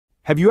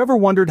Have you ever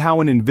wondered how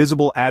an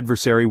invisible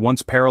adversary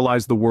once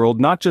paralyzed the world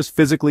not just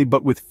physically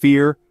but with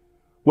fear?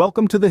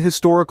 Welcome to the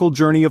historical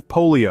journey of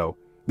polio.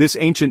 This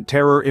ancient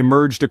terror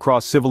emerged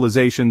across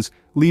civilizations,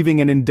 leaving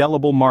an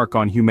indelible mark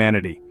on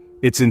humanity.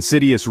 Its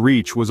insidious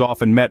reach was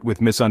often met with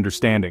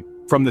misunderstanding.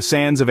 From the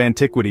sands of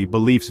antiquity,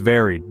 beliefs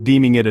varied,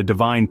 deeming it a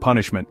divine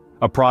punishment,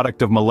 a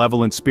product of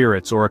malevolent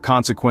spirits or a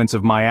consequence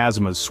of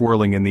miasmas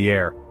swirling in the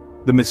air.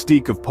 The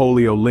mystique of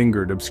polio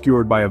lingered,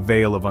 obscured by a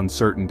veil of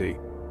uncertainty.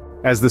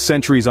 As the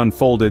centuries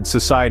unfolded,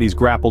 societies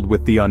grappled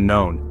with the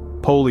unknown.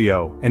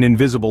 Polio, an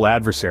invisible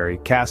adversary,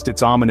 cast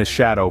its ominous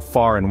shadow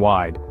far and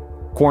wide.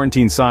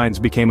 Quarantine signs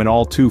became an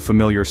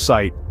all-too-familiar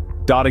sight,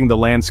 dotting the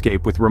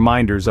landscape with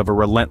reminders of a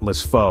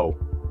relentless foe.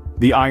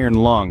 The iron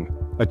lung,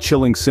 a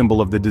chilling symbol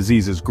of the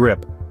disease's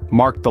grip,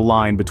 marked the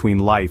line between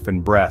life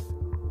and breath.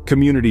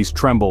 Communities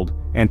trembled,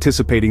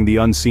 anticipating the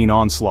unseen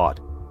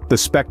onslaught. The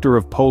specter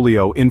of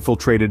polio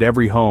infiltrated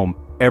every home,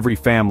 every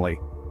family.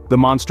 The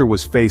monster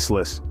was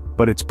faceless,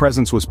 but its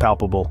presence was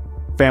palpable.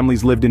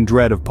 Families lived in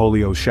dread of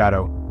polio's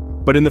shadow.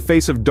 But in the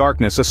face of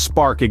darkness, a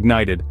spark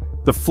ignited,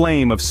 the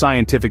flame of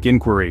scientific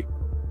inquiry.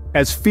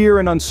 As fear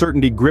and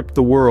uncertainty gripped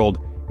the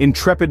world,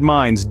 intrepid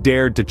minds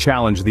dared to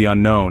challenge the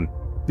unknown.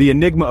 The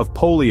enigma of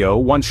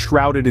polio, once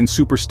shrouded in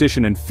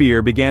superstition and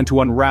fear, began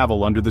to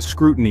unravel under the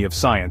scrutiny of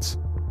science.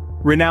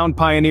 Renowned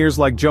pioneers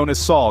like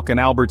Jonas Salk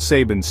and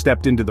Sabin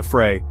stepped into the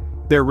fray,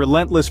 their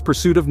relentless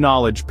pursuit of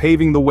knowledge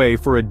paving the way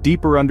for a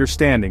deeper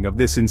understanding of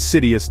this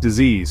insidious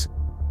disease.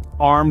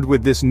 Armed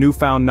with this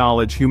newfound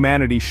knowledge,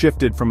 humanity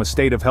shifted from a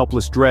state of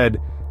helpless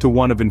dread to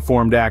one of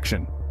informed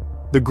action.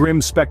 The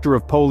grim specter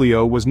of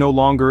polio was no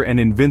longer an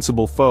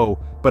invincible foe,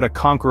 but a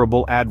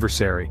conquerable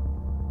adversary.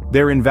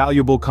 Their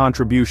invaluable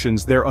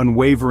contributions, their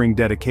unwavering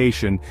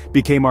dedication,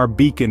 became our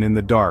beacon in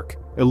the dark,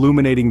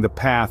 illuminating the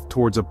path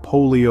towards a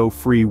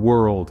polio-free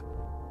world.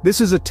 This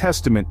is a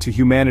testament to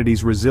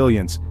humanity's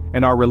resilience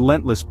and our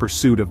relentless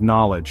pursuit of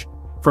knowledge.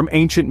 From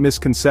ancient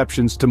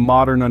misconceptions to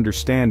modern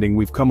understanding,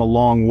 we've come a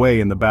long way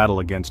in the battle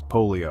against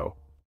polio.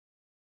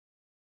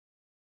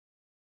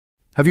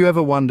 Have you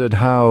ever wondered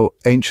how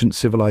ancient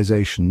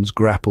civilizations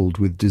grappled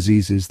with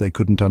diseases they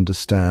couldn't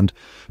understand?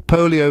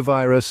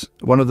 Poliovirus,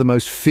 one of the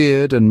most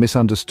feared and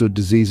misunderstood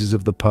diseases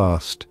of the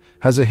past,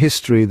 has a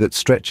history that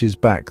stretches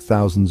back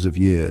thousands of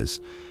years.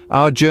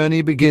 Our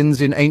journey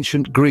begins in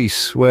ancient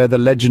Greece, where the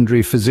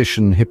legendary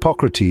physician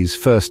Hippocrates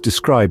first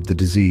described the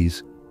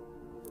disease.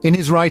 In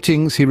his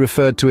writings, he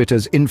referred to it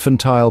as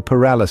infantile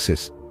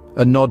paralysis,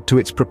 a nod to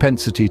its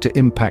propensity to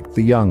impact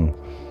the young.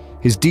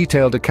 His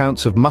detailed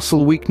accounts of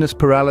muscle weakness,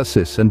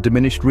 paralysis, and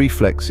diminished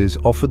reflexes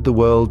offered the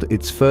world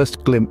its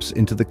first glimpse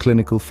into the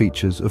clinical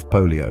features of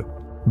polio.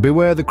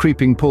 Beware the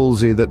creeping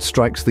palsy that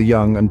strikes the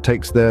young and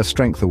takes their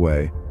strength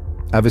away.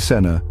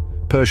 Avicenna,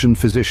 Persian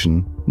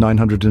physician,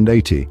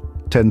 980,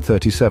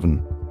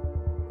 1037.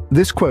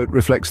 This quote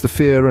reflects the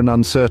fear and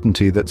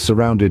uncertainty that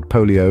surrounded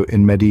polio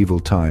in medieval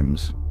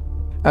times.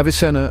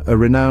 Avicenna, a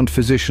renowned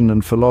physician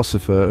and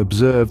philosopher,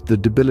 observed the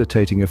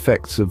debilitating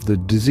effects of the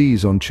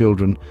disease on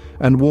children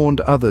and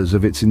warned others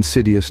of its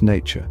insidious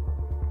nature.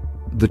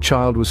 The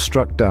child was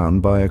struck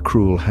down by a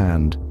cruel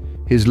hand.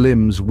 His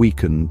limbs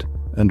weakened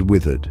and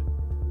withered.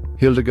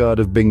 Hildegard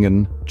of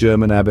Bingen,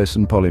 German abbess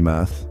and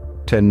polymath,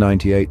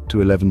 1098 to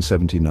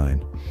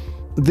 1179.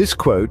 This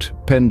quote,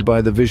 penned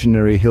by the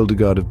visionary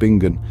Hildegard of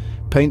Bingen,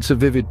 paints a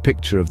vivid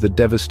picture of the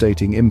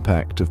devastating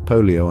impact of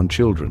polio on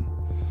children.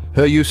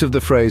 Her use of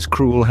the phrase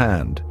 "cruel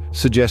hand"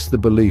 suggests the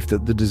belief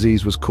that the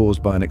disease was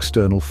caused by an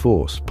external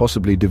force,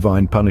 possibly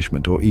divine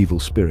punishment or evil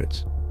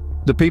spirits.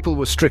 The people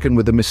were stricken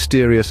with a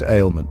mysterious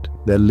ailment,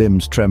 their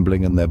limbs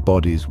trembling and their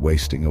bodies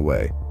wasting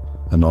away.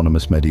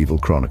 Anonymous Medieval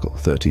Chronicle,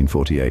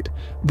 1348.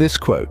 This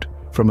quote,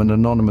 from an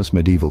anonymous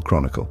medieval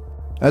chronicle.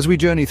 As we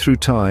journey through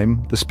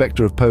time, the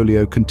specter of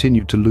polio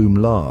continued to loom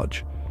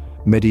large.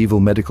 Medieval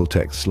medical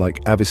texts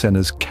like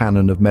Avicenna's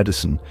Canon of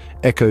Medicine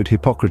echoed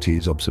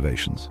Hippocrates'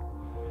 observations.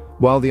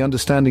 While the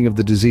understanding of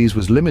the disease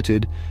was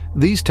limited,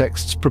 these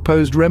texts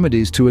proposed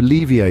remedies to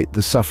alleviate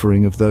the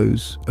suffering of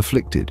those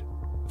afflicted.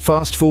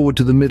 Fast forward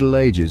to the Middle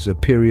Ages, a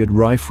period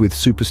rife with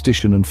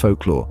superstition and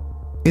folklore.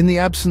 In the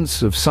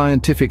absence of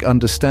scientific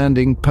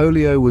understanding,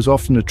 polio was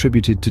often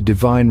attributed to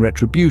divine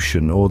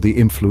retribution or the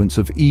influence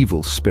of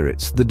evil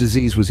spirits. The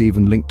disease was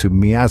even linked to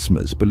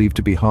miasmas, believed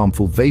to be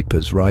harmful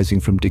vapors rising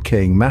from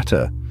decaying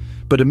matter.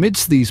 But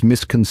amidst these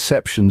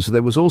misconceptions,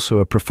 there was also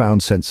a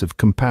profound sense of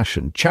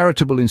compassion.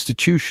 Charitable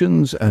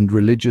institutions and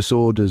religious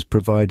orders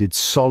provided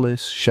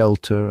solace,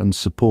 shelter, and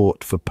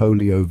support for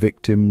polio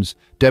victims,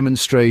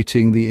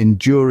 demonstrating the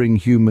enduring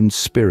human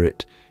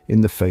spirit in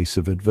the face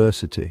of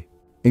adversity.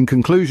 In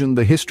conclusion,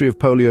 the history of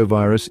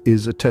poliovirus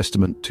is a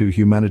testament to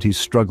humanity's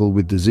struggle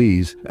with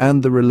disease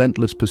and the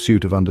relentless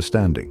pursuit of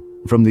understanding.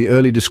 From the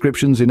early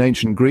descriptions in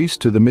ancient Greece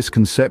to the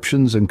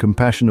misconceptions and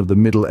compassion of the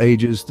Middle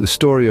Ages, the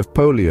story of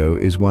polio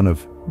is one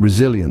of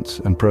resilience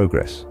and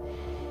progress.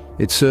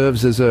 It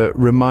serves as a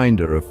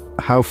reminder of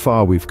how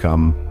far we've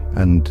come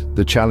and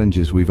the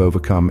challenges we've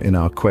overcome in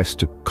our quest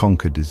to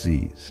conquer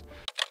disease.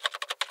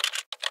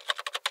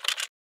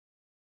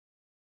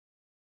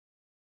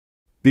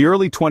 The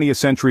early 20th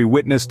century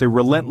witnessed a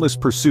relentless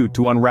pursuit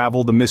to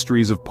unravel the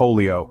mysteries of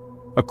polio,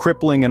 a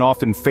crippling and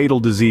often fatal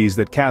disease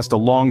that cast a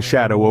long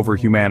shadow over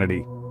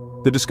humanity.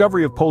 The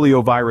discovery of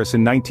poliovirus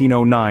in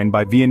 1909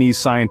 by Viennese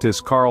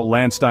scientists Karl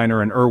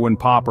Landsteiner and Erwin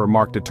Popper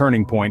marked a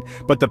turning point,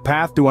 but the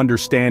path to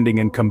understanding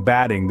and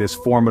combating this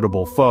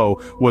formidable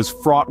foe was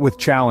fraught with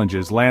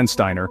challenges.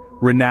 Landsteiner,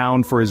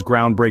 renowned for his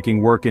groundbreaking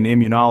work in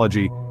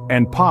immunology,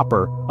 and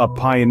Popper, a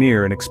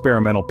pioneer in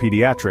experimental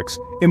pediatrics,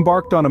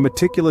 embarked on a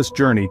meticulous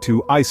journey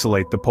to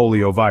isolate the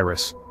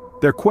poliovirus.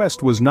 Their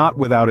quest was not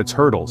without its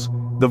hurdles.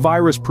 The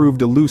virus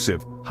proved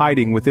elusive,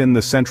 hiding within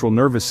the central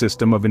nervous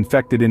system of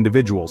infected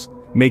individuals,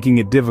 making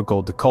it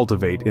difficult to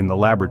cultivate in the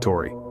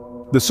laboratory.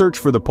 The search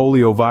for the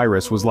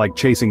poliovirus was like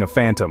chasing a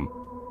phantom.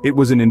 It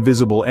was an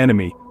invisible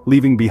enemy,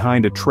 leaving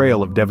behind a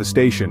trail of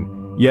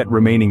devastation, yet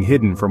remaining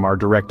hidden from our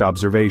direct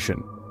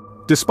observation.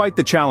 Despite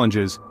the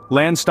challenges,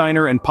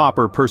 Landsteiner and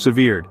Popper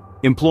persevered,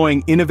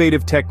 employing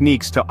innovative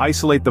techniques to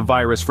isolate the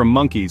virus from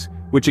monkeys,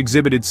 which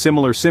exhibited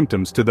similar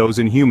symptoms to those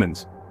in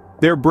humans.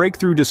 Their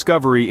breakthrough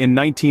discovery in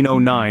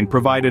 1909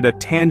 provided a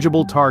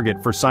tangible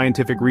target for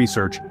scientific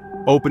research,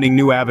 opening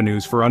new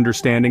avenues for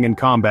understanding and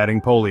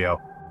combating polio.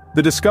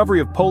 The discovery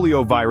of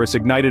poliovirus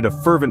ignited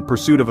a fervent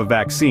pursuit of a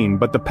vaccine,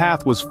 but the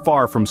path was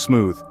far from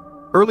smooth.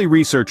 Early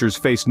researchers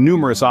faced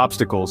numerous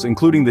obstacles,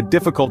 including the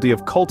difficulty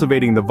of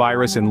cultivating the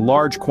virus in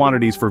large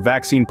quantities for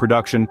vaccine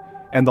production,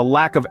 and the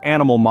lack of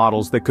animal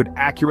models that could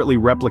accurately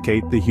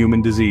replicate the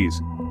human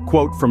disease.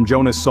 Quote from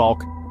Jonas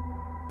Salk: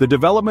 "The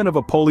development of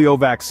a polio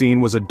vaccine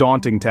was a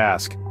daunting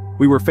task.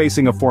 We were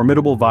facing a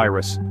formidable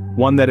virus,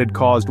 one that had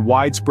caused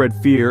widespread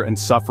fear and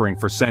suffering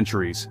for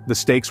centuries. The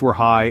stakes were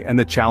high and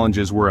the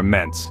challenges were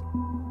immense."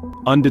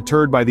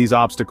 Undeterred by these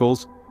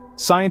obstacles,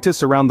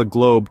 scientists around the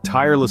globe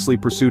tirelessly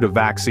pursued a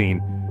vaccine,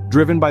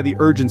 driven by the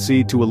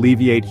urgency to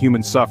alleviate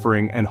human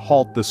suffering and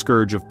halt the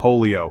scourge of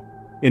polio.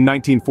 In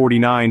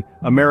 1949,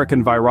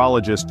 American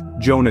virologist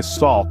Jonas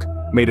Salk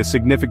made a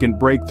significant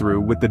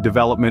breakthrough with the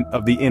development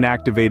of the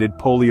inactivated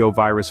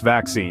poliovirus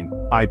vaccine,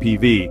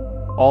 IPV,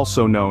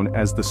 also known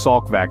as the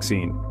Salk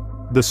vaccine.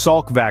 The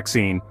Salk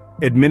vaccine,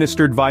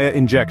 administered via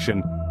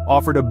injection,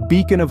 offered a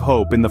beacon of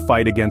hope in the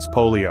fight against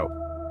polio.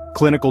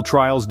 Clinical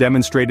trials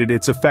demonstrated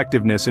its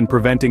effectiveness in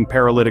preventing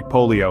paralytic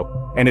polio,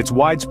 and its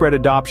widespread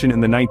adoption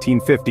in the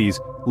 1950s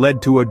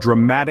led to a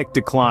dramatic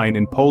decline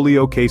in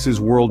polio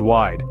cases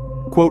worldwide.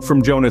 Quote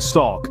from Jonas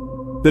Salk: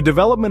 "The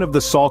development of the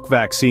Salk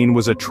vaccine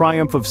was a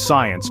triumph of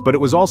science, but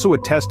it was also a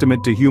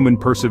testament to human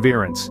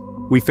perseverance.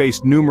 We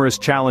faced numerous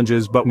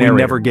challenges, but we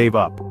never gave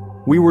up.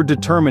 We were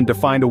determined to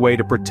find a way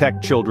to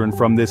protect children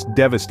from this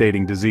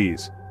devastating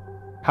disease."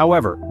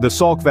 However, the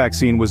Salk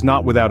vaccine was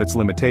not without its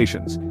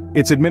limitations.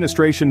 Its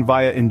administration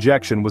via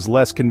injection was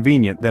less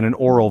convenient than an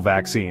oral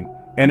vaccine,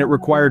 and it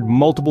required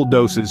multiple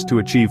doses to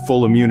achieve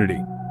full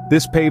immunity.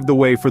 This paved the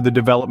way for the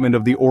development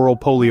of the oral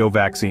polio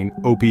vaccine,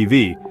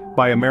 OPV,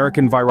 by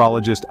American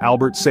virologist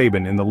Albert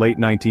Sabin in the late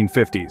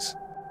 1950s.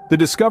 The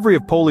discovery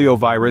of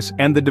poliovirus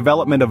and the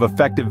development of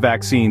effective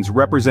vaccines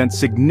represent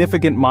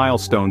significant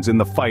milestones in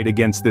the fight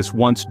against this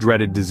once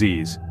dreaded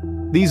disease.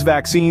 These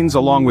vaccines,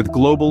 along with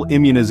global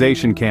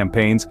immunization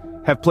campaigns,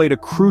 have played a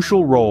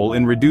crucial role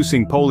in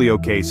reducing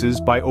polio cases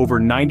by over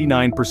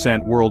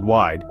 99%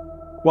 worldwide.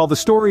 While the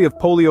story of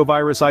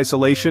poliovirus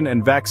isolation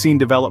and vaccine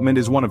development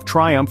is one of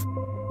triumph,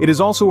 it is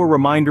also a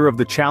reminder of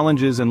the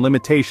challenges and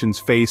limitations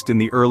faced in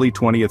the early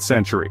 20th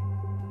century.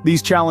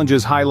 These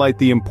challenges highlight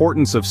the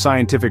importance of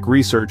scientific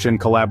research and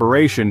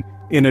collaboration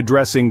in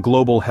addressing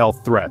global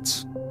health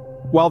threats.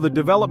 While the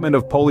development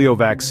of polio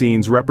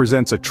vaccines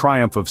represents a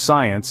triumph of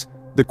science,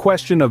 the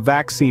question of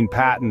vaccine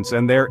patents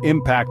and their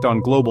impact on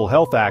global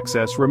health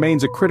access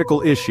remains a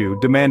critical issue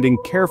demanding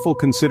careful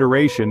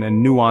consideration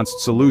and nuanced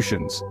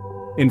solutions.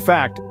 In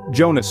fact,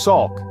 Jonas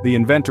Salk, the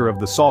inventor of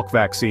the Salk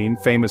vaccine,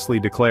 famously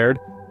declared,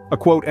 a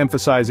quote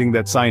emphasizing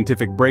that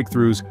scientific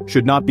breakthroughs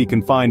should not be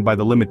confined by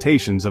the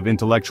limitations of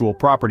intellectual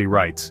property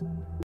rights.